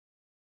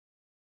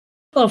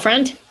Hello,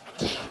 friend.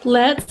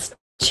 Let's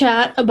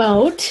chat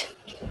about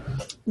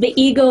the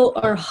ego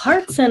or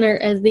heart center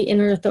as the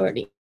inner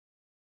authority.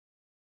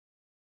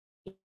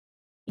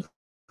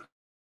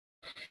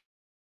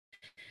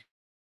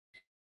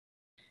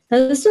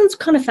 Now, this one's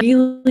kind of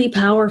really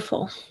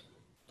powerful.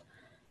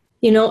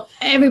 You know,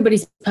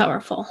 everybody's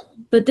powerful,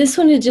 but this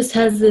one, it just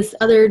has this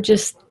other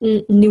just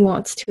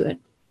nuance to it.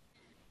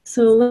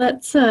 So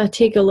let's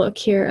take a look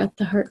here at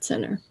the heart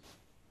center.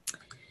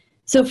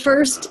 So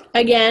first,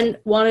 again,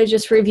 want to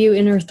just review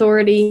inner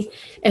authority.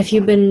 If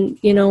you've been,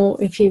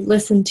 if you've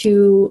listened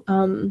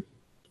to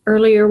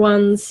earlier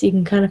ones, you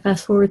can kind of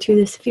fast forward through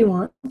this if you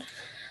want.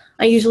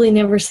 I usually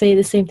never say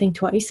the same thing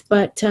twice,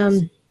 but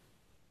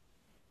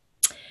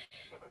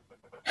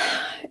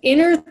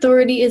inner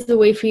authority is the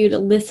way for you to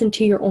listen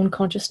to your own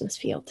consciousness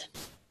field.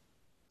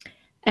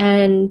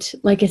 And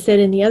like I said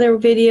in the other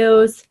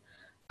videos,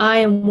 I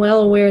am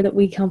well aware that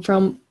we come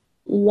from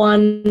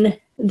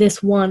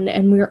this one,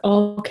 and we're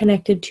all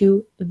connected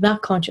to the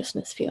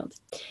consciousness field.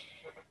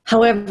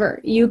 However,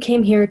 you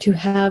came here to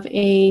have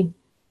a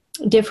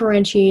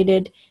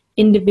differentiated,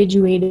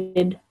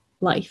 individuated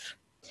life.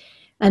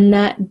 And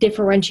that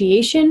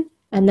differentiation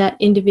and that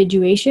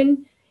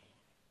individuation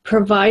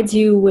provides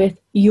you with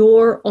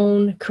your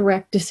own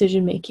correct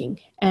decision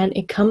making. And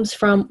it comes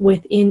from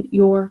within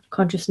your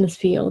consciousness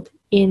field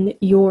in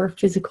your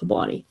physical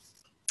body.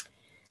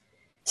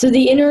 So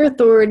the inner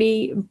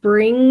authority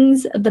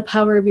brings the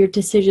power of your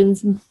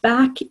decisions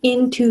back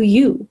into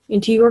you,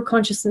 into your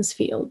consciousness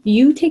field.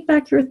 You take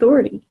back your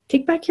authority,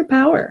 take back your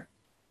power.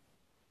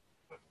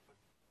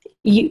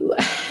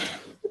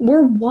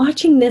 We're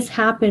watching this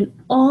happen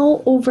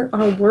all over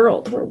our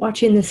world. We're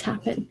watching this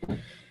happen.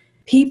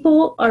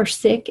 People are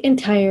sick and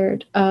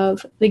tired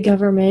of the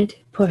government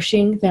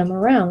pushing them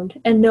around.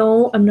 And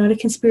no, I'm not a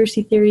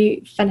conspiracy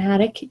theory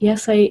fanatic.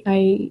 Yes,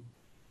 I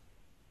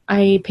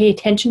pay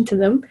attention to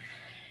them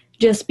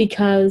just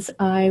because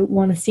I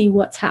want to see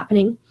what's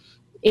happening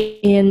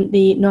in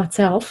the not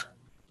self.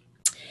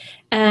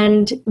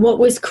 And what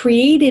was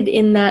created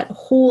in that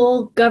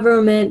whole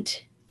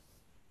government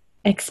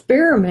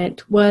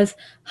experiment was,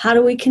 how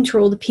do we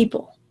control the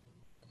people?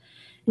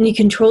 And you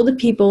control the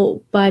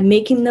people by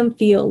making them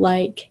feel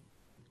like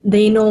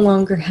they no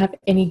longer have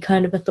any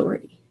kind of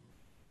authority.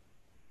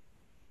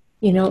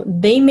 You know,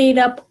 they made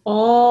up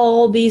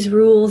all these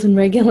rules and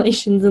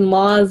regulations and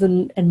laws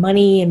and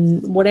money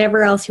and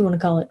whatever else you want to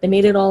call it. They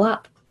made it all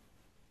up.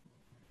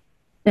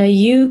 Now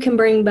you can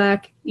bring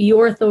back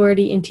your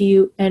authority into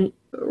you and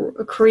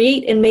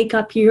create and make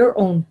up your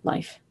own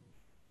life.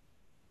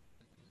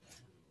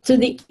 So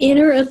the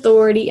inner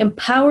authority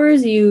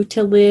empowers you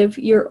to live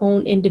your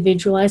own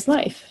individualized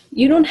life.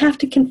 You don't have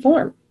to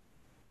conform.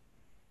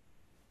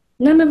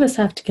 None of us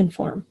have to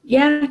conform.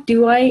 Yeah,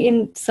 do I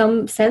in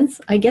some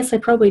sense? I guess I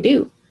probably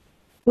do.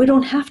 We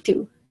don't have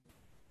to.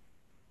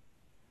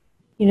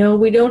 You know,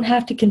 we don't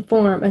have to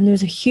conform. And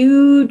there's a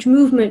huge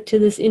movement to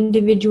this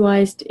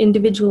individualized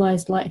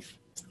life.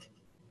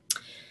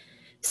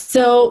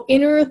 So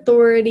inner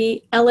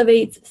authority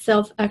elevates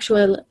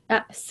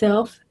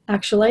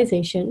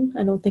self-actualization.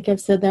 I don't think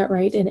I've said that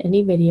right in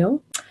any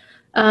video.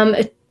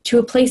 To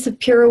a place of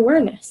pure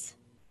awareness.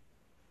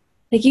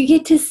 Like, you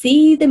get to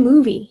see the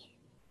movie.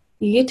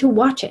 You get to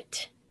watch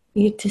it.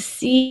 You get to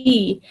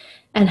see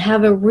and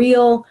have a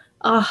real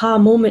aha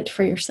moment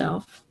for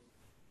yourself.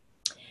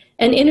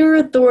 And inner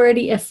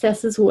authority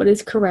assesses what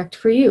is correct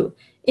for you.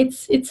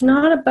 It's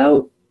not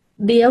about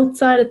the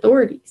outside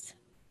authorities.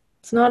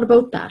 It's not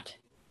about that.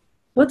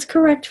 What's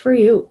correct for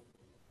you?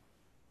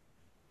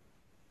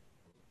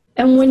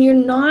 And when you're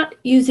not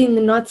using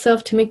the not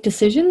self to make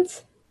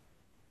decisions,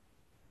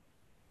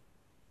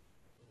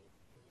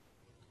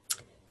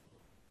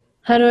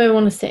 how do I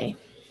want to say?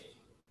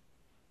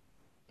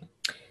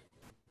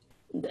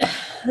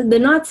 The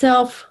not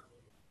self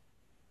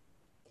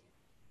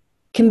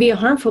can be a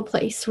harmful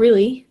place,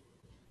 really.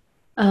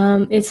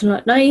 It's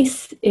not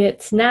nice,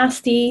 it's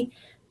nasty,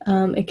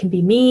 it can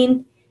be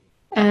mean.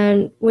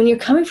 And when you're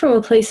coming from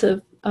a place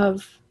of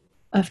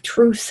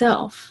true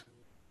self,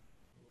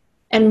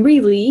 and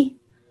really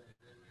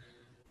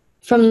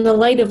from the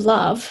light of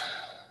love,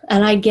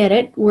 and I get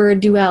it, we're a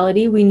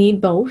duality, we need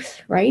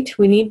both, right?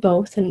 We need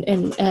both,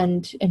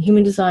 and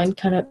human design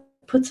kind of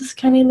puts us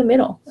kind of in the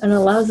middle and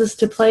allows us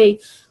to play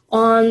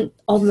on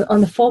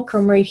the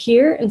fulcrum right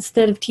here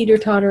instead of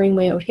teeter-tottering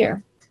way out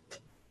here.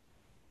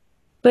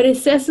 But it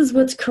assesses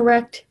what's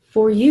correct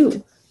for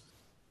you.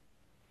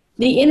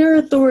 The inner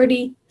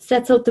authority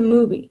sets out the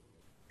movie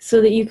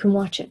so that you can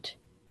watch it.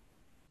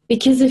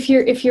 Because if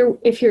you're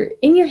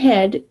in your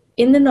head,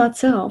 in the not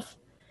self,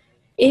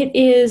 it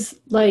is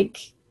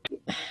like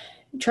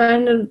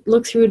trying to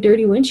look through a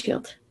dirty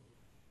windshield.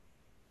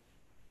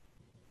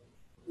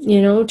 You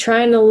know,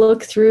 trying to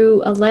look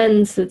through a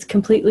lens that's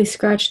completely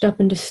scratched up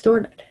and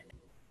distorted.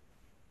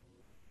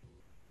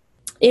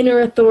 Inner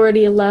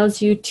authority allows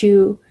you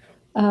to,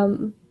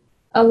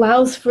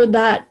 allows for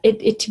that,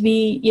 it to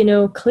be, you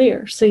know,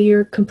 clear, so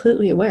you're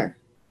completely aware.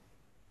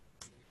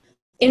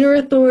 Inner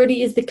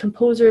authority is the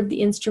composer of the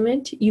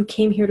instrument you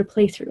came here to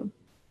play through.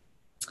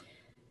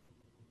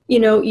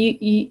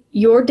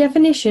 your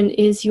definition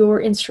is your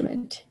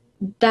instrument.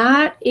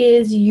 That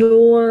is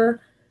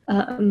your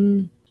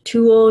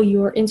tool,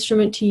 your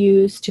instrument to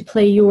use to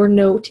play your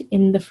note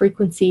in the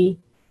frequency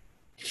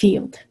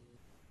field,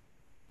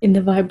 in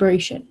the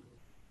vibration.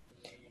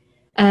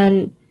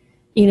 And,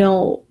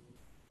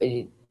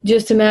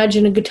 just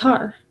imagine a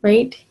guitar,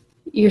 right?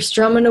 You're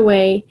strumming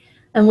away,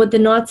 and what the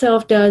not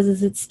self does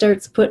is it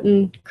starts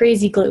putting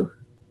crazy glue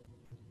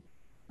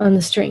on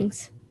the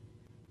strings,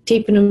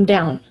 taping them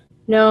down.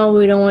 No,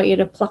 we don't want you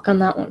to pluck on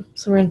that one,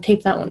 so we're going to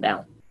tape that one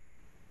down.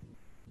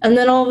 And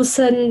then all of a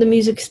sudden, the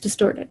music's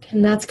distorted,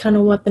 and that's kind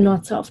of what the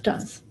not self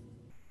does.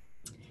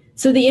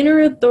 So the inner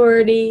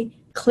authority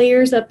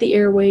clears up the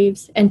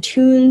airwaves and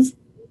tunes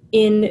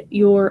in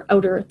your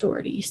outer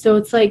authority. So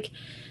it's like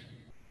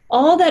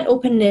all that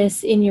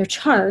openness in your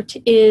chart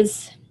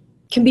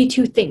can be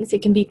two things.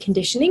 It can be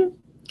conditioning,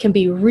 can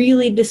be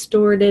really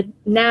distorted,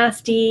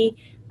 nasty,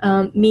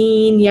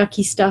 mean,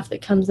 yucky stuff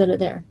that comes out of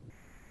there.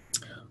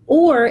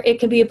 Or it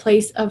can be a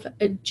place of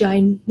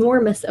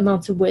ginormous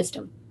amounts of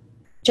wisdom,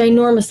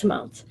 ginormous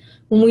amounts.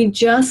 When we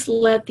just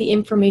let the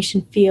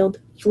information field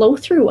flow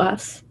through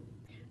us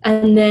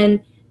and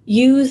then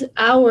use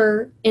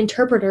our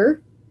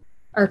interpreter,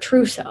 our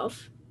true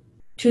self,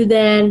 to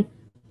then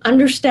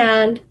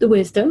understand the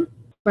wisdom,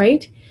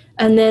 right?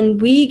 And then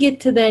we get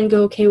to then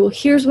go, okay, well,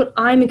 here's what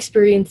I'm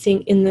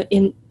experiencing in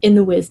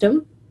the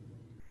wisdom.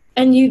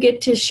 And you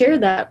get to share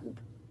that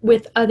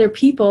with other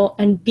people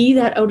and be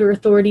that outer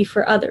authority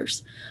for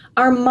others.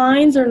 Our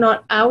minds are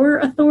not our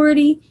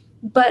authority,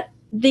 but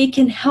they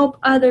can help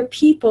other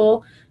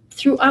people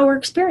through our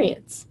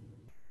experience.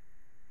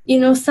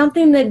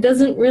 Something that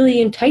doesn't really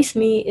entice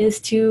me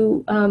is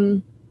to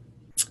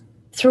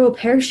throw a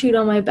parachute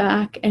on my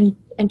back and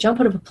jump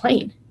out of a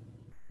plane.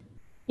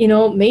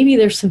 Maybe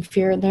there's some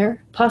fear in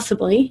there,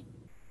 possibly,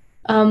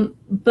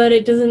 but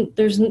it doesn't.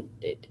 There's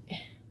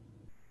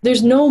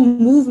no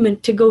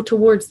movement to go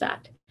towards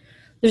that.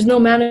 There's no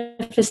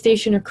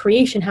manifestation or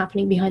creation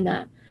happening behind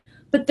that.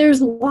 But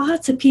there's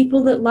lots of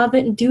people that love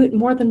it and do it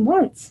more than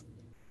once.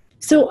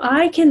 So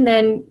I can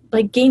then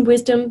gain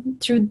wisdom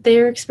through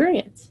their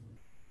experience.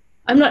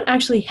 I'm not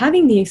actually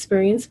having the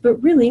experience,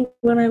 but really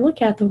when I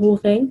look at the whole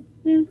thing,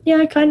 yeah,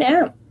 I kind of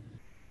am,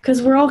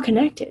 because we're all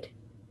connected.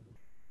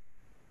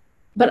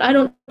 But I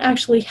don't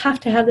actually have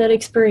to have that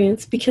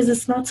experience because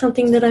it's not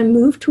something that I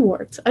move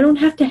towards. I don't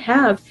have to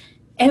have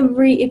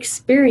every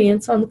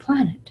experience on the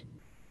planet.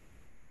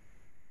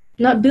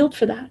 I'm not built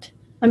for that.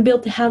 I'm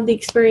built to have the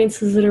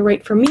experiences that are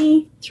right for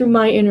me through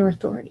my inner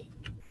authority.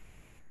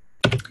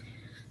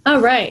 All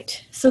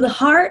right, so the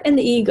heart and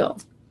the ego.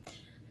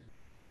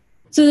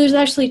 So there's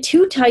actually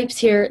two types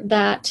here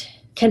that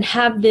can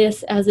have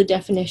this as a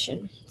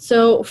definition.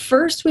 So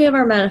first we have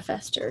our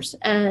manifestors,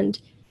 and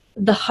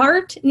the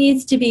heart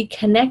needs to be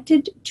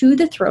connected to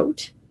the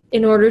throat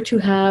in order to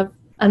have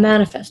a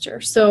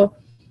manifestor,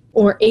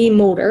 or a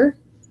motor,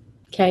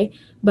 okay?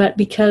 But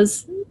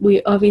because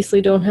we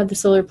obviously don't have the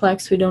solar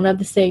plex, we don't have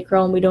the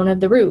sacral, and we don't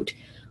have the root,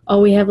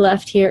 all we have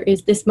left here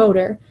is this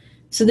motor.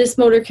 So this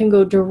motor can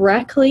go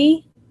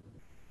directly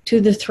to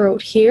the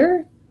throat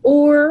here,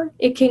 or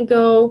it can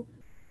go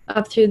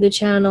up through the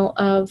channel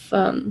of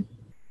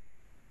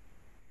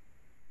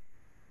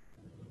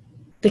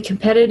the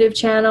competitive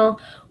channel,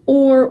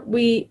 or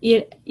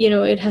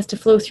it has to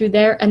flow through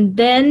there and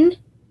then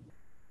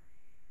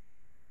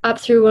up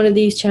through one of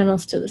these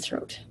channels to the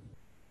throat.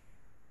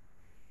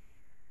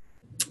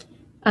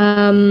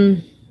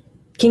 Can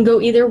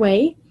go either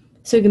way,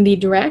 so it can be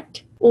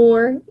direct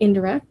or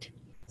indirect.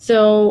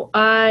 So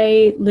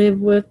I live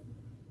with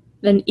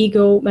an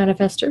ego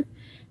manifestor,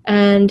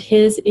 and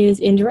his is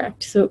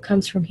indirect. So it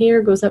comes from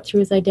here, goes up through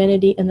his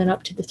identity, and then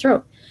up to the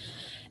throat.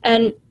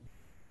 And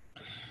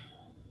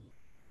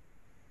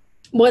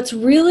what's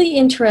really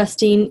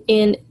interesting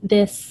in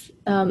this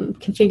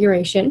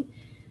configuration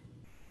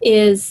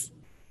is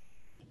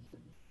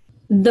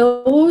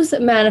those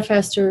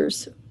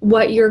manifestors,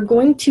 what you're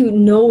going to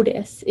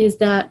notice is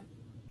that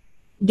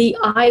the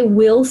I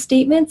will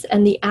statements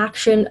and the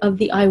action of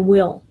the I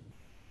will.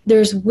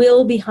 There's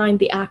will behind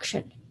the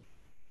action.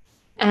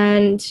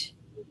 And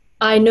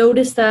I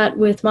noticed that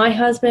with my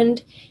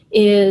husband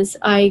is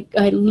I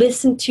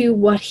listen to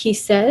what he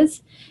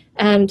says,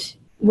 and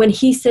when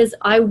he says,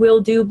 I will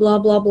do blah,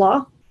 blah,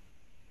 blah,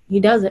 he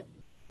does it.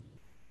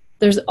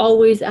 There's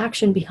always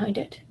action behind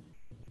it.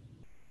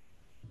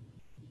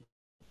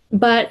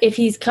 But if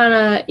he's kind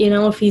of,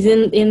 if he's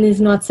in his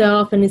not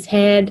self and his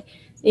head,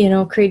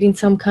 creating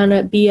some kind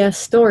of BS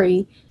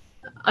story,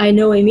 I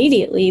know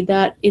immediately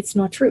that it's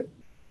not true.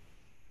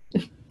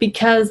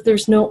 Because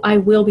there's no I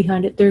will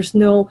behind it. There's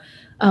no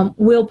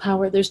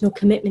willpower. There's no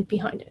commitment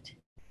behind it.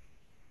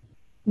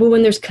 But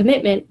when there's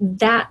commitment,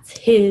 that's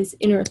his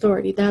inner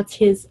authority. That's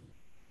his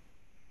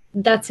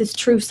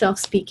true self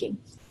speaking.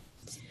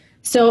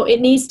 So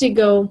it needs to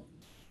go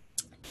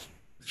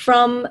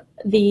from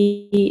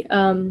the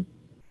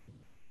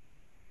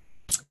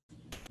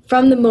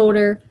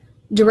motor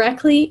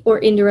directly or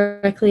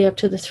indirectly up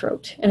to the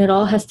throat. And it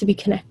all has to be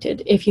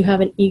connected if you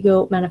have an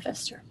ego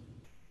manifestor.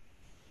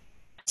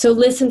 So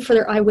listen for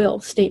their I will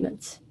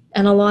statements,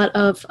 and a lot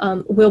of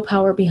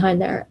willpower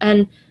behind there.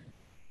 And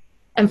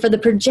for the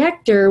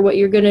projector, what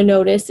you're going to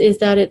notice is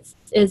that it's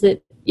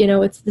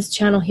this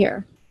channel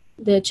here.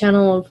 The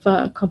channel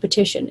of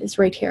competition is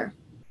right here.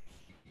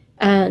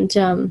 And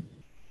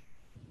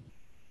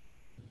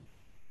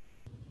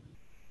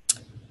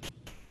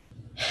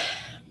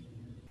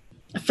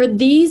for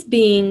these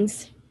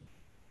beings,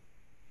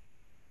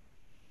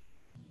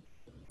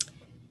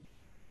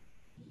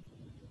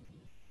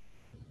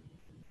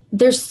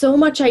 there's so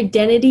much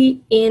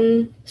identity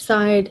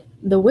inside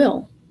the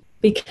will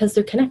because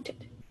they're connected.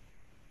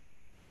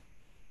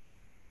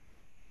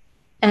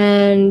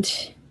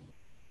 And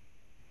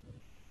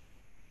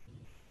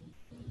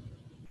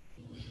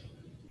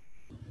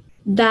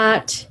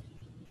that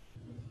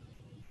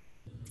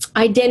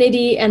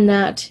identity and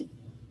that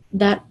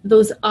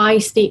those I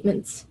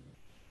statements,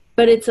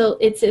 but it's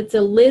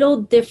a little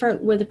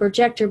different with a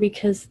projector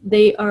because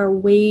they are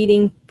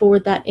waiting for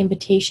that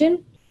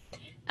invitation,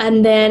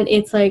 and then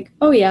it's like,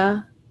 oh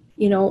yeah,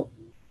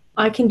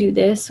 I can do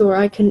this, or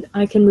I can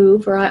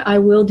move, or I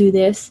will do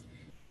this.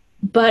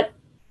 But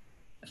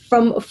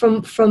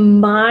from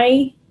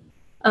my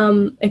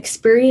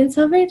experience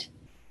of it,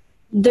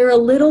 they're a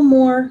little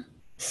more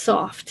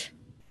soft.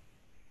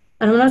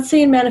 And I'm not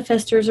saying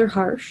manifestors are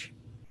harsh.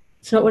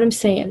 It's not what I'm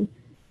saying.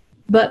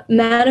 But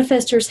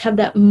manifestors have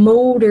that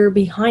motor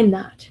behind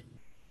that.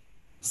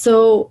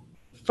 So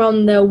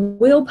from the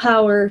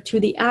willpower to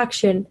the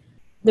action,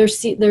 there's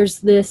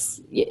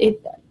this,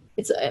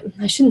 it's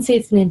I shouldn't say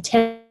it's an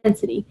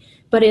intensity,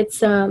 but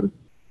it's kind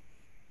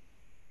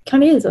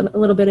of is a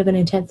little bit of an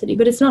intensity,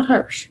 but it's not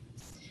harsh.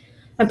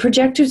 And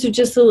projectors are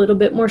just a little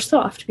bit more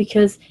soft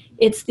because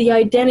it's the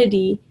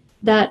identity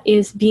that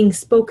is being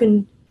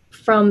spoken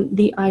from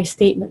the I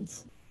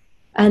statements.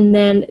 And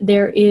then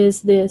there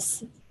is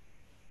this,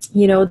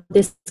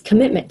 this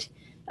commitment.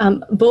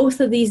 Both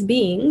of these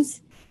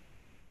beings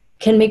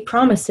can make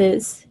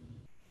promises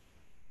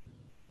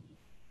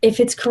if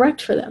it's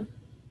correct for them.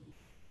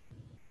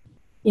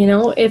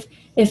 If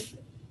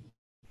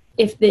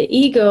the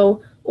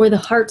ego or the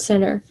heart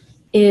center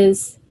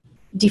is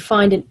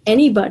defined in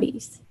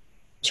anybody's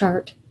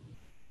chart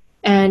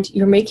and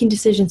you're making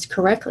decisions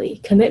correctly,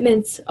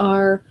 commitments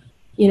are,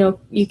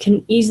 you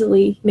can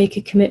easily make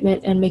a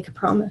commitment and make a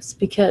promise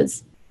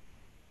because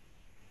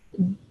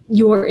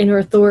your inner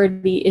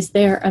authority is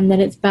there, and then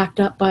it's backed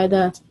up by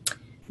the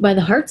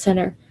heart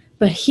center.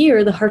 But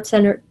here the heart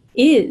center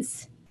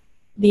is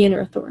the inner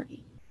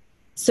authority.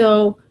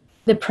 So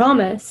the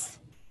promise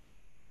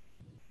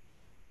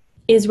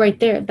is right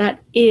there. That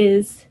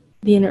is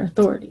the inner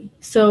authority.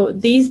 So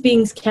these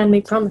beings can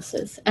make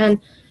promises. And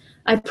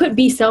I put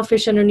be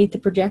selfish underneath the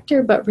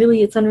projector, but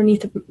really it's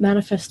underneath the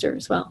manifestor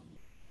as well.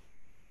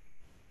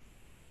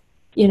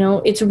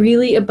 It's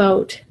really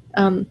about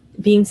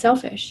being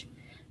selfish.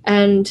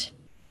 And,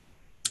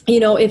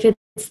 if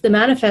it's the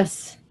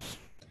manifestor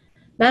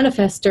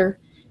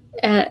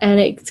and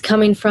it's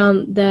coming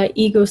from the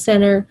ego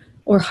center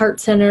or heart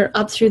center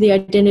up through the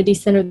identity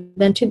center,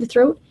 then to the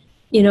throat,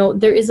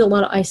 there is a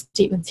lot of I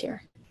statements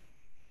here.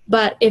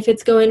 But if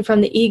it's going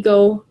from the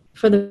ego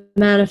for the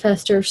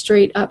manifestor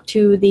straight up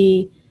to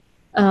the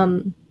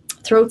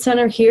throat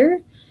center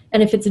here,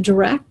 and if it's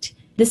direct,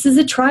 this is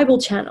a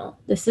tribal channel.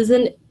 This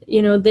isn't,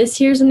 this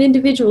here's an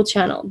individual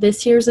channel.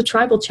 This here's a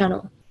tribal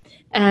channel.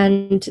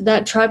 And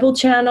that tribal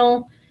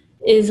channel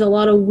is a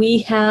lot of we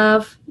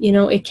have,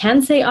 it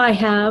can say I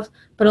have,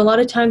 but a lot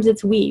of times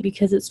it's we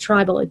because it's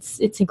tribal. It's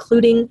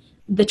including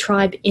the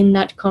tribe in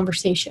that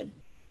conversation.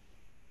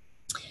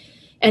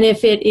 And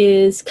if it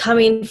is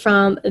coming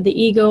from the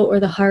ego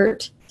or the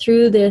heart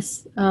through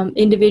this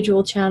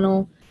individual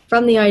channel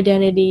from the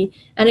identity,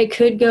 and it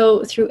could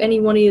go through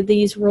any one of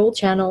these role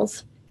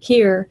channels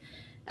here,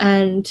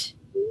 and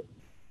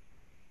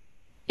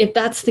if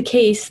that's the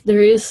case,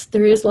 there is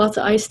lots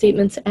of I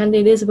statements, and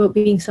it is about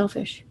being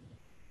selfish.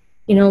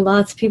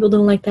 Lots of people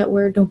don't like that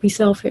word, don't be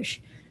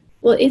selfish.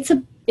 Well,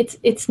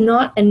 it's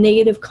not a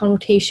negative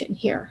connotation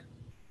here.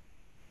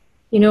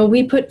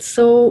 We put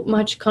so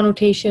much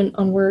connotation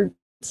on words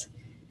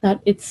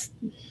that it's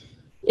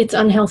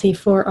unhealthy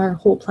for our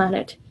whole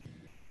planet.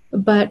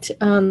 But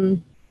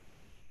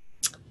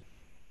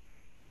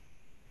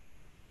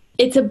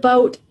it's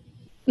about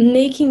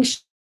making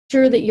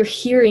sure that you're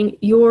hearing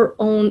your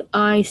own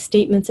I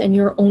statements and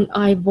your own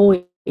I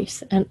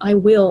voice and I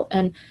will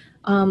and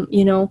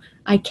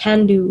I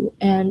can do,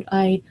 and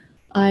I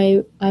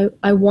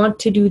want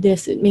to do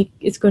this.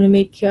 It's going to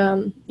make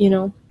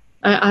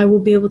I will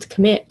be able to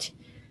commit.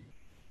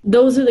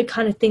 Those are the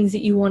kind of things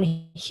that you want to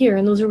hear,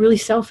 and those are really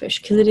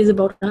selfish because it is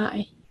about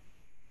I.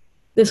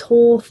 This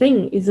whole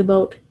thing is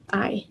about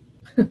I.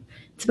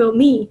 It's about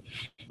me.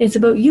 It's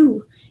about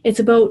you. It's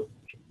about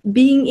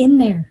being in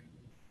there.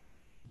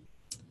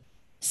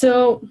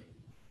 So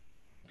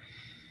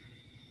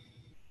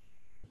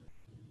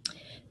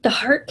the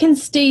heart can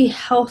stay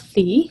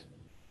healthy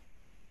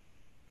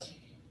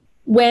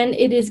when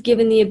it is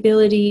given the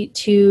ability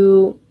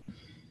to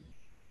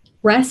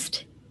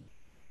rest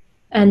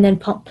and then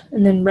pump,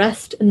 and then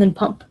rest, and then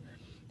pump.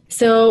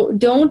 So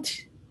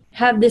don't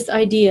have this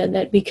idea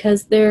that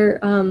because there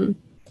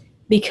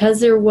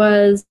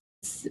was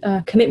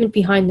commitment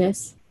behind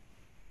this,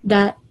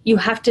 that you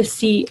have to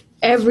see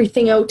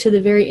everything out to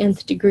the very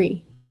nth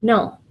degree.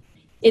 No,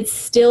 it's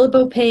still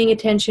about paying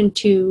attention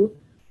to,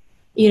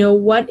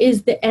 what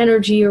is the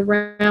energy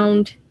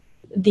around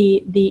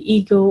the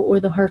ego or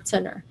the heart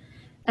center.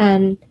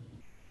 And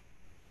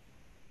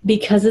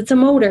because it's a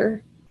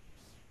motor,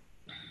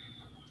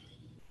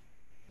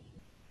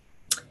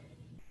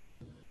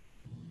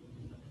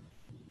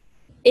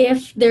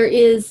 if there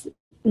is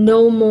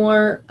no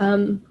more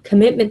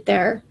commitment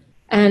there,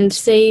 and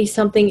say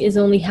something is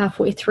only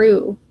halfway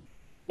through,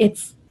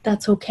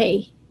 that's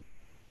okay.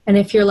 And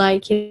if you're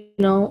like,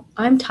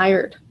 I'm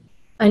tired,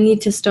 I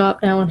need to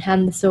stop now and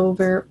hand this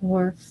over,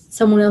 or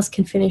someone else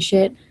can finish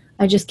it,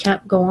 I just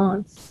can't go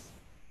on,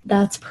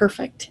 that's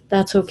perfect.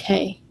 That's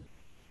okay.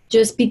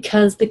 Just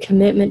because the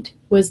commitment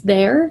was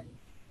there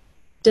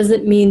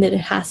doesn't mean that it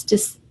has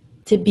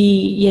to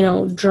be,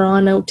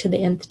 drawn out to the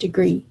nth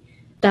degree.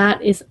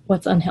 That is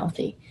what's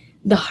unhealthy.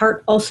 The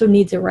heart also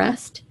needs a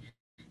rest,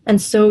 and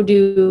so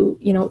do,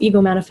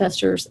 ego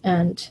manifestors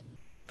and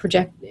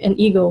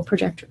ego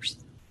projectors.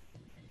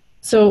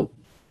 So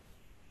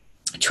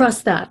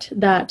trust that,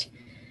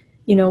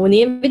 when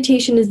the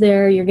invitation is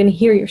there, you're going to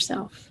hear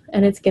yourself,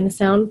 and it's going to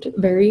sound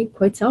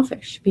quite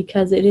selfish,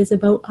 because it is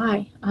about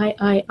I.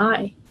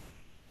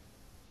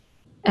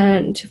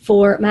 And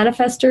for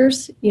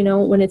manifestors,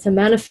 when it's a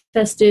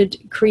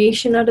manifested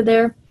creation out of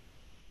there,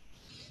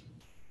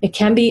 it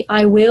can be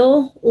I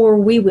will or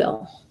we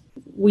will.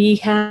 We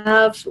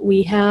have,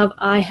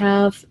 I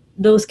have,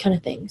 those kind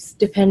of things,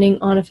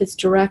 depending on if it's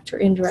direct or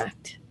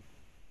indirect.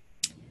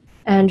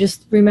 And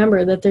just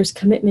remember that there's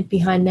commitment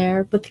behind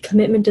there, but the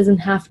commitment doesn't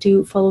have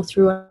to follow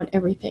through on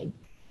everything.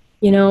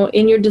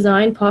 In your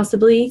design,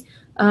 possibly,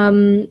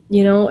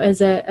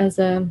 as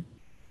a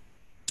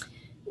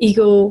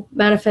ego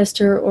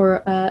manifestor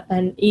or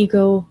an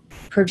ego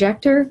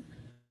projector,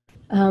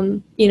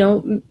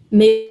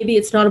 maybe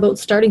it's not about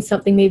starting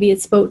something, maybe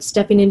it's about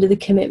stepping into the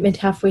commitment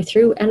halfway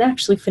through and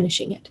actually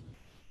finishing it.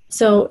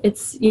 So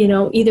it's,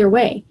 either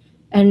way.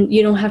 And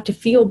you don't have to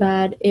feel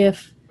bad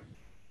if,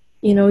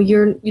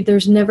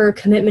 there's never a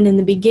commitment in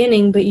the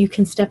beginning, but you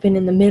can step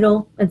in the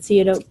middle and see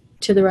it out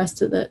to the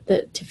rest of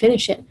to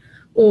finish it.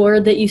 Or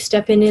that you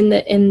step in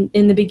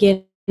the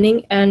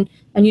beginning and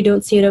you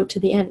don't see it out to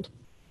the end.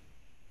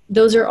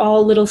 Those are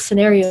all little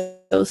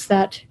scenarios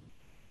that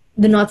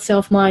the not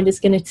self mind is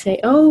going to say,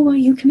 oh, well,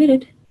 you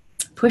committed,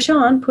 push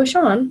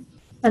on,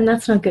 and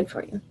that's not good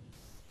for you.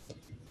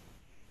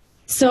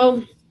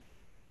 So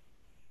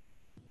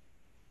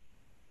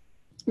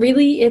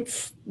really,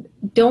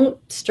 don't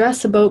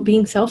stress about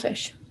being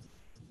selfish.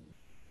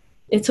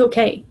 It's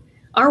okay.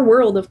 Our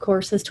world, of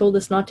course, has told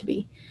us not to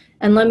be.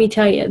 And let me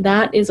tell you,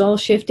 that is all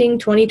shifting.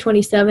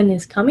 2027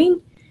 is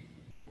coming.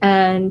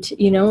 And,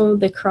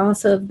 the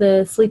cross of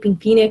the sleeping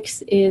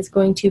phoenix is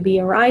going to be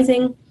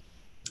arising.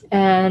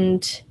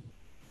 And,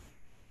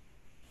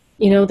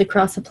 the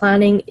cross of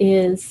planning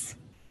is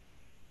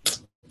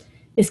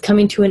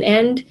coming to an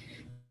end.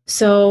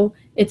 So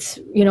it's,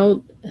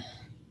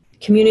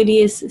 community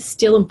is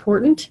still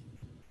important.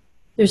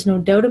 There's no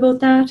doubt about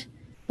that.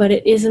 But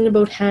it isn't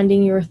about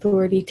handing your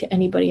authority to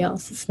anybody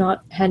else. It's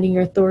not handing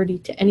your authority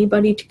to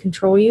anybody to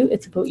control you.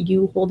 It's about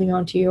you holding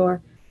on to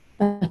your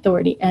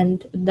authority.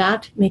 And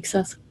that makes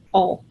us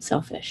all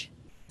selfish.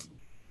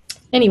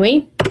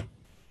 Anyway,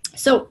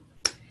 so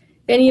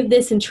if any of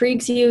this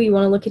intrigues you, you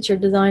want to look at your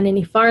design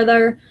any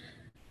farther,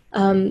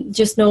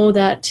 just know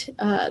that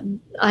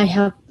I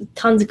have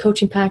tons of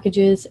coaching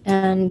packages,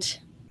 and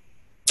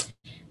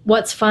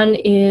what's fun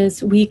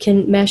is we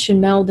can mesh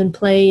and meld and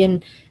play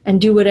and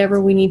do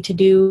whatever we need to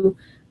do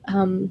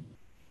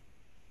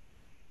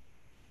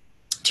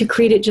to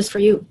create it just for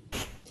you.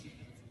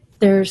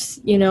 There's,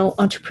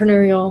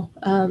 entrepreneurial,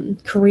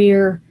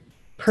 career,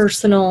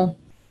 personal,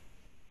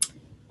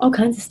 all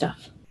kinds of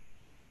stuff,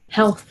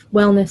 health,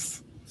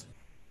 wellness.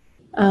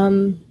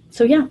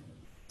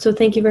 So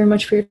thank you very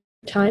much for your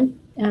time,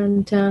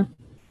 and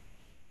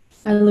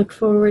I look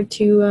forward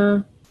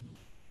to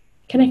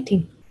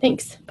connecting.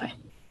 Thanks. Bye.